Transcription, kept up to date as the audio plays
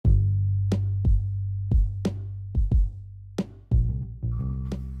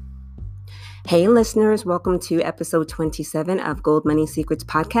Hey, listeners, welcome to episode 27 of Gold Money Secrets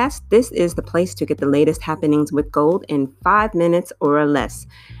podcast. This is the place to get the latest happenings with gold in 5 minutes or less.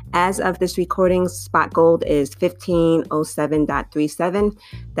 As of this recording, spot gold is $1507.37.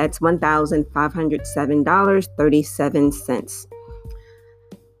 That's $1,507.37.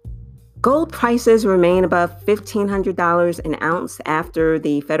 Gold prices remain above $1,500 an ounce after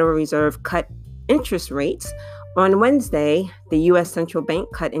the Federal Reserve cut interest rates. On Wednesday, the U.S. Central Bank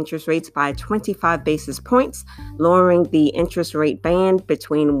cut interest rates by 25 basis points, lowering the interest rate band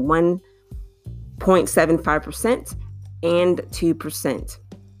between 1.75% and 2%.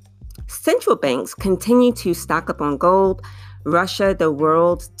 Central banks continue to stock up on gold. Russia, the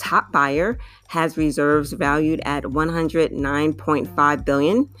world's top buyer, has reserves valued at $109.5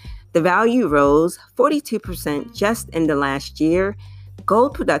 billion. The value rose 42% just in the last year.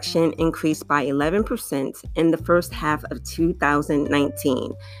 Gold production increased by 11% in the first half of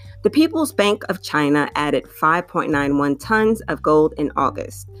 2019. The People's Bank of China added 5.91 tons of gold in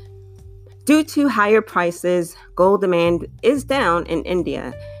August. Due to higher prices, gold demand is down in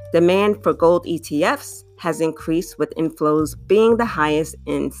India. Demand for gold ETFs has increased, with inflows being the highest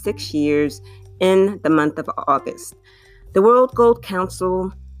in 6 years in the month of August. The World Gold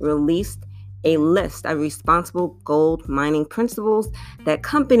Council released a list of responsible gold mining principles that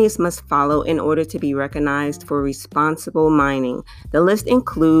companies must follow in order to be recognized for responsible mining. The list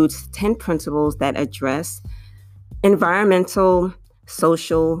includes 10 principles that address environmental,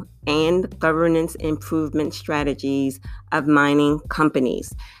 social, and governance improvement strategies of mining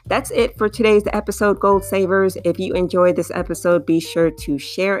companies. That's it for today's episode, Gold Savers. If you enjoyed this episode, be sure to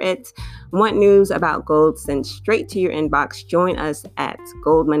share it. Want news about gold sent straight to your inbox? Join us at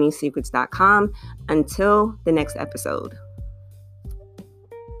goldmoneysecrets.com. Until the next episode.